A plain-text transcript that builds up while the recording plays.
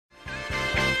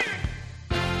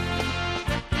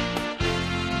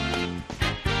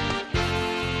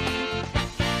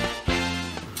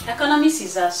Economics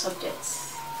is our subject.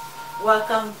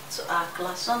 Welcome to our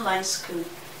class online school.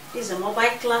 This is a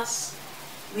mobile class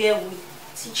where we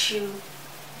teach you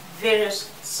various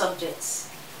subjects.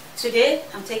 Today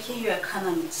I'm taking you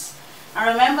economics.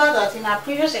 And remember that in our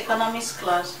previous economics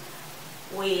class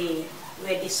we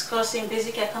were discussing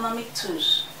basic economic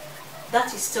tools.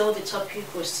 That is still the topic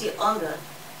we're still under.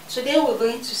 Today we're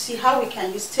going to see how we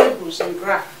can use tables and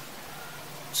graphs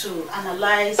to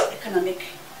analyze economic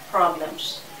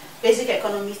problems. Basic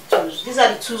economic tools. These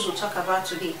are the tools we'll talk about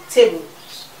today.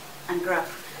 Tables and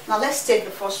graphs. Now let's take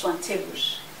the first one,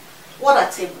 tables. What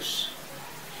are tables?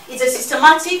 It's a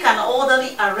systematic and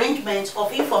orderly arrangement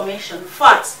of information,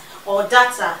 facts, or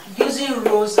data using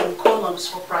rows and columns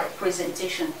for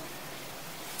presentation.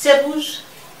 Tables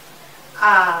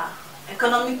are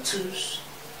economic tools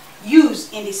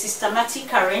used in the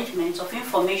systematic arrangement of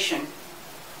information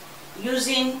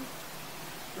using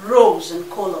rows and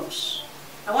columns.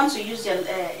 I want to use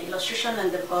the illustration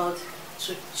on the board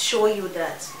to show you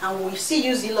that, and we'll still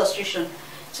use the illustration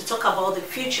to talk about the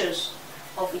features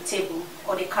of a table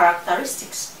or the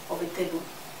characteristics of a table.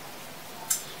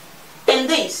 In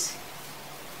this,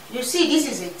 you see this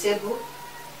is a table.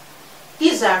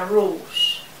 These are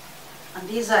rows and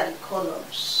these are the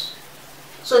columns.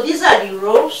 So these are the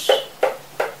rows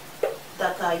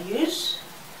that are used.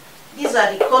 These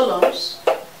are the columns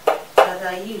that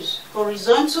are used.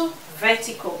 Horizontal,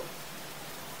 vertical.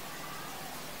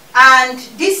 And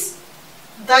these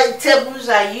tables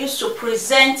are used to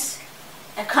present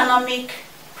economic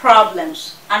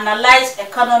problems, analyze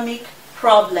economic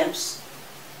problems,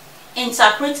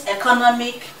 interpret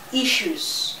economic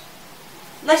issues.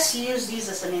 Let's use this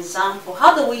as an example.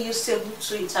 How do we use tables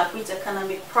to interpret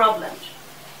economic problems?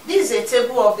 This is a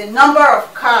table of the number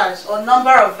of cars or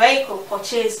number of vehicles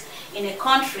purchased in a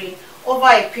country over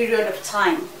a period of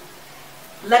time.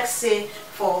 Let's say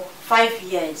for 5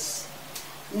 years.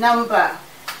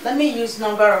 Let me use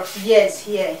number of years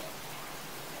here.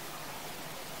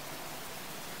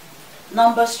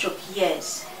 Number stroke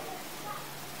years.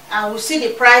 And we'll see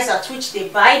the price at which they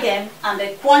buy them and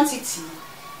the quantity,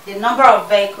 the number of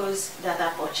vehicles that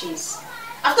are purchased.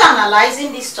 After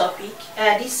analyzing this topic,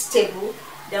 this table,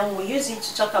 then we'll use it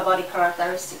to talk about the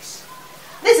characteristics.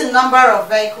 This is the number of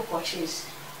vehicle purchased.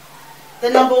 The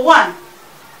number one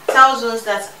tells us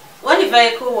that when the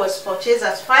vehicle was purchased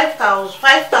at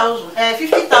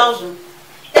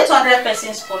 50,800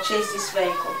 persons purchased this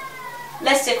vehicle.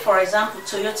 Let's take for example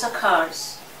Toyota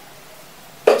cars.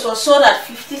 It was sold at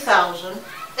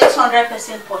 50,800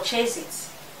 persons purchased it.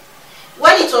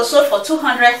 When it was sold for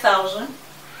 200,000,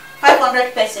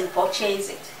 500 persons purchased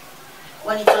it.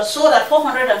 When it was sold at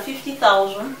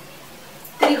 450,000,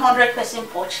 300 persons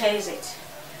purchased it.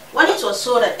 When it was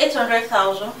sold at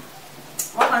 800,000,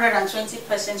 120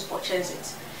 persons purchased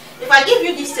it. If I give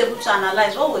you this table to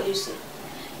analyze, what will you see?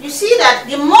 You see that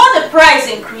the more the price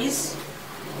increase,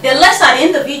 the less are the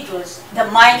individuals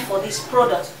demand for this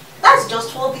product. That's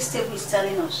just what this table is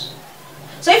telling us.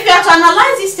 So if you are to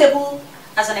analyze this table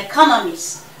as an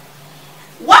economist,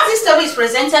 once this table is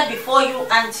presented before you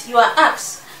and you are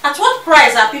asked, at what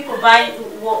price are people buying,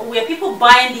 were people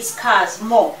buying these cars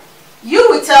more? You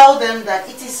will tell them that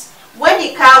it is when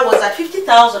the car was at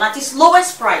 50,000 at its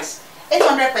lowest price,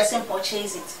 800%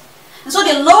 purchased it. And so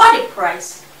the lower the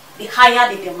price, the higher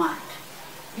the demand.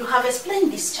 You have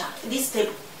explained this chart, this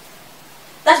table.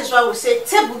 That is why we say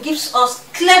table gives us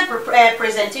clear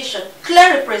representation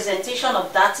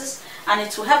of data, and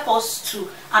it will help us to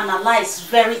analyze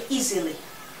very easily.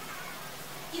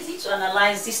 Easy to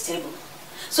analyze this table.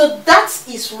 So that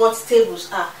is what tables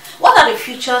are. What are the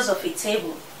features of a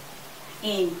table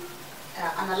in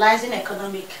analyzing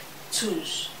economic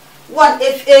tools? One,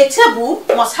 if a table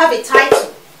must have a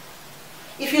title.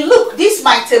 If you look, this is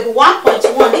my table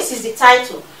 1.1. This is the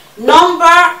title.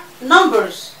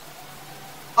 Numbers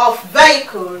of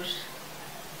vehicles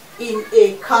in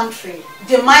a country,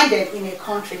 demanded in a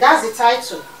country. That's the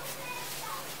title.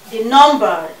 The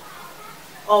number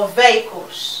of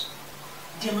vehicles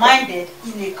demanded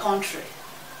in a country.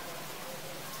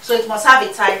 So it must have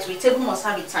a title. A table must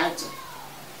have a title.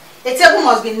 A table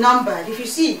must be numbered. If you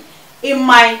see, in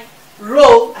my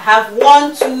row, I have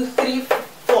 1, 2, 3,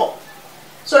 4.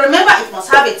 So remember, it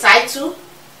must have a title.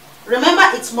 Remember,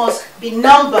 it must be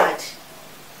numbered.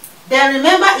 Then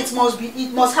remember, it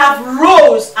must have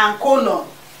rows and columns.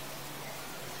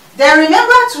 Then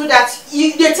remember too that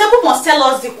the table must tell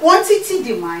us the quantity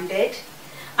demanded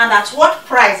and at what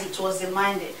price it was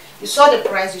demanded. You saw the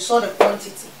price, you saw the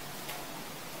quantity.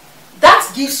 That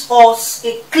that gives us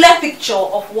a clear picture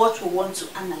of what we want to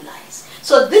analyze.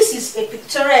 So this is a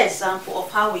pictorial example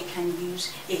of how we can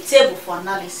use a table for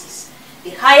analysis.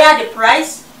 The higher the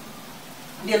price,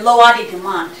 the lower the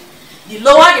demand. The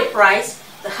lower the price,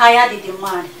 the higher the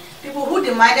demand. People who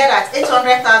demanded at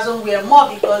 800,000 were more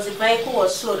because the vehicle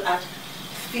was sold at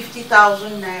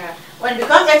 50,000 naira. When it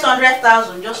becomes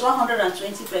 800,000, just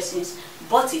 120 persons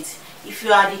bought it. If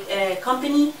you are the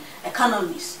company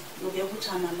economist, you'll be able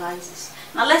to analyze this.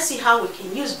 Now let's see how we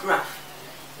can use graph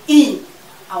in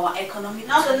our economy.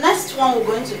 Now the next one we're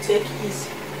going to take is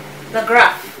the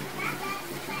graph.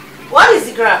 What is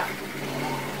the graph?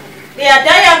 They are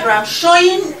diagrams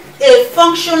showing a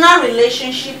functional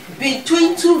relationship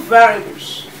between two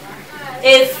variables.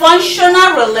 A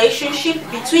functional relationship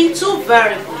between two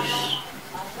variables,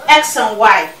 x and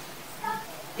y.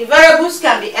 The variables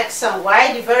can be x and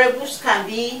y, the variables can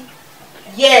be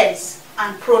years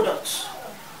and products.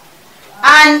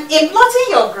 And in plotting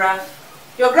your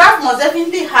graph must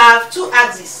definitely have two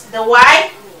axes, the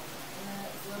y,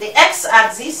 the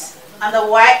x-axis, and the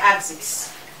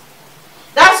y-axis.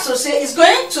 That's to say, it's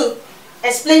going to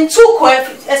explain two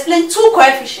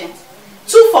coefficients,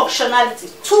 two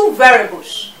functionalities, two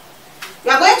variables.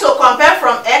 You are going to compare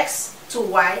from x to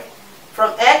y,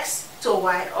 from x to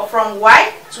y, or from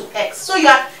y to x. So you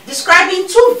are describing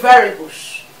two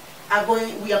variables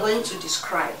we are going to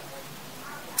describe.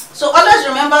 So always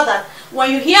remember that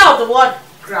when you hear of the word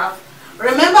graph,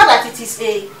 remember that it is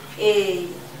a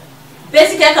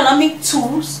basic economic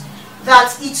tools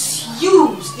that it's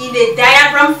used in a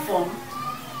diagram form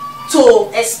to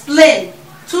explain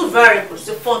two variables,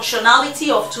 the functionality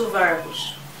of two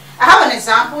variables. I have an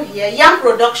example here, yam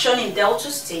production in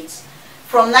Delta State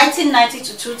from 1990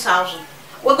 to 2000.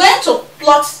 We're going to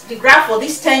plot the graph for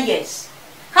these 10 years.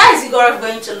 How is the graph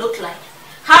going to look like?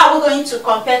 How are we going to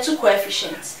compare two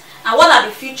coefficients? And what are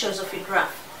the features of a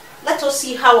graph? Let us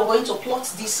see how we're going to plot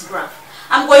this graph.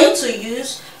 I'm going to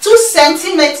use 2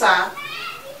 centimeter,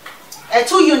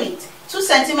 2 units, 2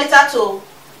 centimeter to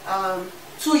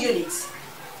 2 units.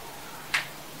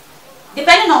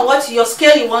 Depending on what your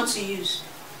scale you want to use,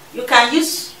 you can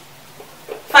use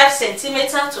 5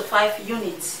 centimeter to 5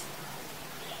 units.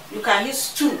 You can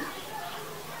use 2.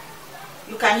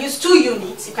 You can use 2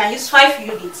 units. You can use 5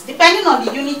 units, depending on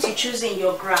the unit you choose in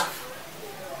your graph,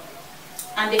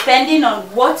 and depending on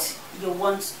what you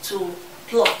want to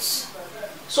plot.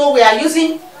 So we are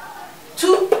using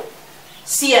 2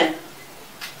 cm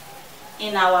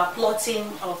in our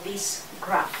plotting of this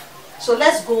graph. So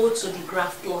let's go to the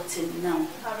graph plotting now.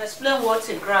 I've explained what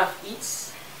a graph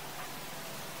is.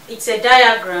 It's a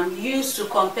diagram used to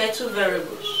compare two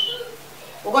variables.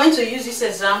 We're going to use this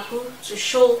example to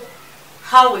show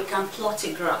how we can plot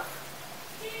a graph.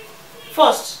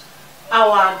 First,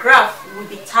 our graph will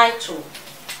be titled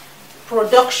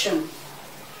Production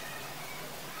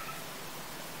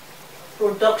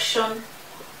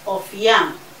of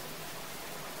yam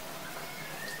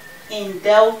in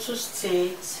Delta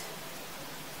State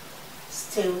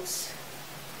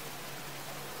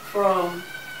from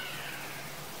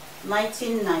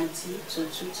 1990 to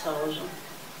 2000.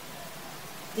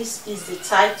 This is the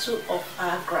title of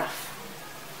our graph.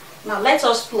 Now let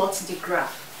us plot the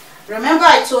graph. Remember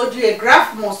I told you a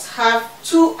graph must have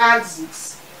 2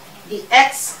 axes, the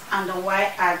x and the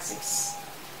y axis.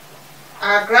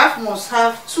 Our graph must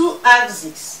have 2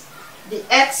 axes, the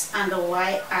x and the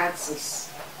y axis.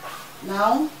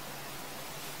 Now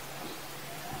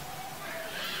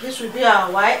this will be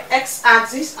our x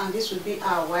axis and this will be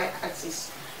our y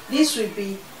axis. This will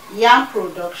be yam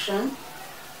production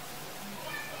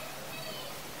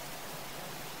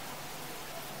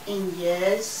in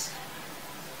years.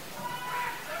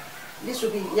 This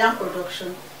will be yam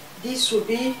production. This will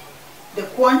be the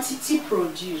quantity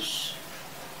produced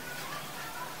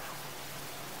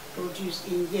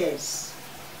in years.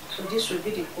 So this will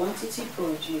be the quantity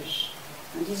produced,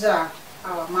 and these are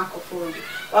our mark of origin.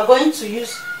 We are going to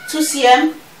use 2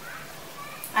 cm,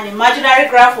 an imaginary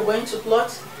graph we're going to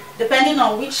plot, depending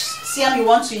on which cm you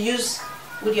want to use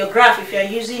with your graph if you are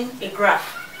using a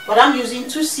graph. But I'm using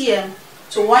 2 cm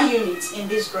to 1 unit in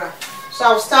this graph. So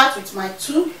I'll start with my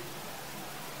 2,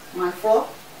 my 4,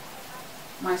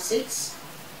 my 6,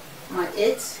 my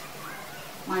 8,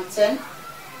 my 10,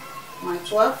 my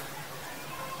 12,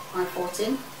 my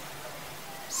 14,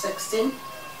 16,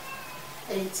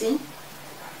 18,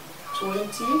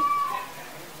 20,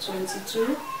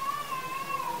 22,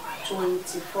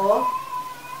 24,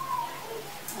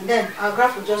 and then our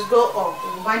graph will just go up.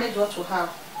 We'll manage what we have.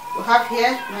 We have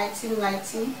here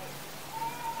 1990,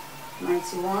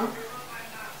 91,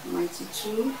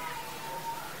 92,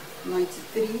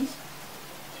 93,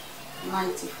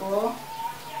 94,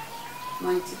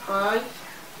 95,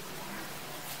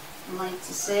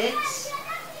 96,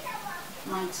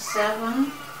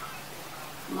 97,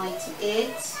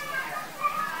 98,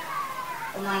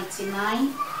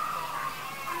 99,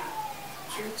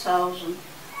 2000.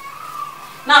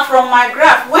 Now from my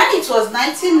graph, when it was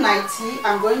 1990,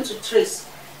 I'm going to trace.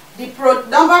 The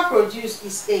number produced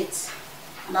is 8,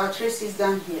 and I'll trace this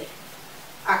down here.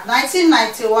 At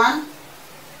 1991,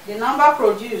 the number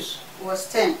produced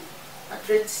was 10. I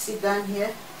trace it down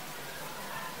here.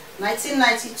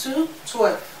 1992,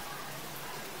 12.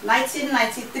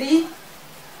 1993,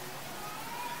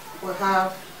 we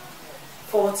have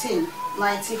 14.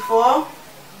 94,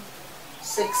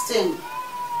 16.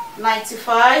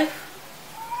 95,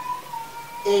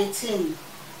 18.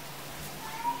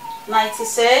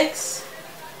 96,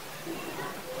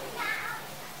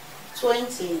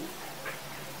 20.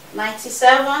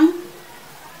 97,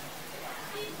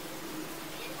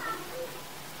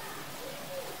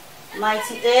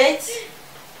 98,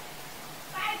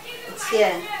 it's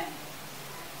here.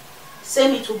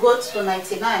 Same, it will go to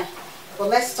 99. But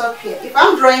let's stop here. If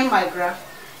I'm drawing my graph,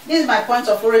 this is my point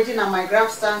of origin and my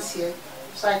graph stands here.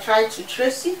 So I try to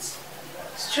trace it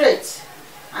straight.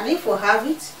 And if we have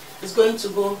it, it's going to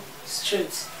go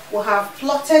straight. We have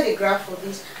plotted a graph for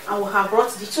this, and we have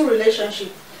brought the two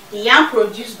relationships: the yarn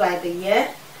produced by the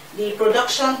year, the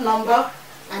production number,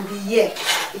 and the year.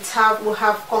 We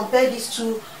have compared these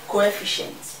two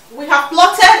coefficients. We have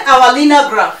plotted our linear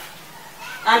graph,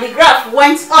 and the graph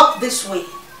went up this way.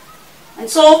 And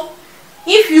so,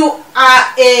 if you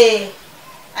are an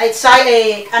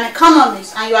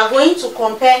economist and you are going to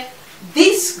compare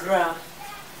this graph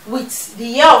with the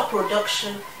year of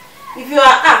production, if you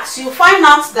are asked, you find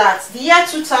out that the year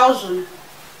 2000,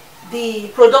 the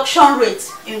production rate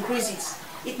increases.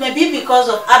 It may be because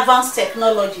of advanced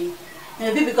technology, it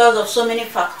may be because of so many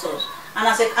factors. And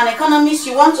as an economist,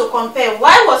 you want to compare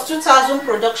why was 2000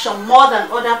 production more than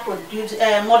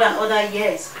other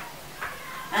years.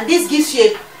 And this gives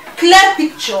you a clear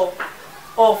picture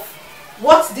of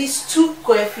what these two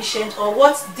coefficients or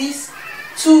what these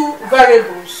two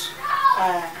variables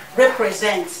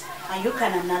represent, and you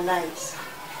can analyze.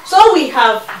 So we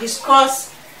have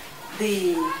discussed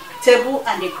the table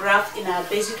and the graph in our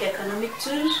basic economic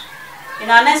tools. In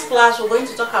our next class, we're going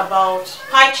to talk about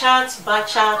pie charts, bar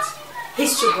charts,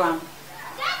 histogram.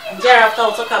 And thereafter,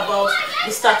 we'll talk about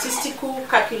the statistical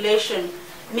calculation,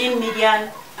 mean,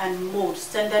 median, and mode,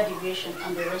 standard deviation,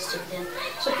 and the rest of them.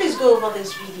 So please go over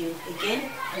this video again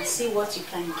and see what you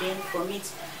can gain from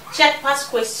it. Check past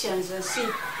questions and see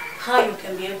how you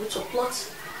can be able to plot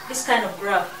this kind of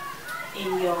graph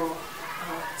in your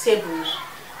tables,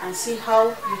 and see how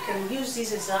you can use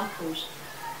these examples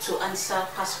to answer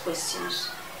past questions.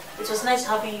 It was nice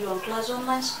having you on Class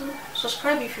Online School.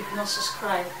 Subscribe if you've not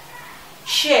subscribed.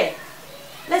 Share.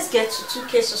 Let's get to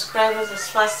 2K subscribers as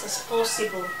fast as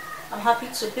possible. I'm happy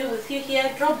to be with you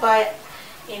here. Drop by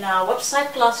in our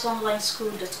website,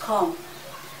 classonlineschool.com,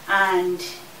 and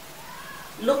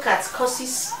look at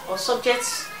courses or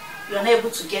subjects you're unable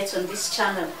to get on this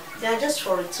channel. They are just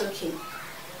for a token.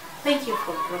 Thank you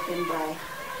for dropping by.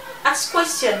 Ask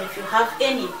questions if you have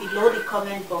any below the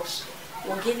comment box.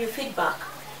 We'll give you feedback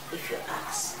if you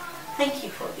ask. Thank you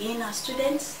for being our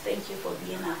students. Thank you for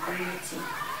being our community.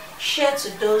 Share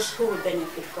to those who will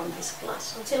benefit from this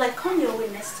class. Until I come your way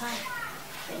next time.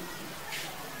 Thank you.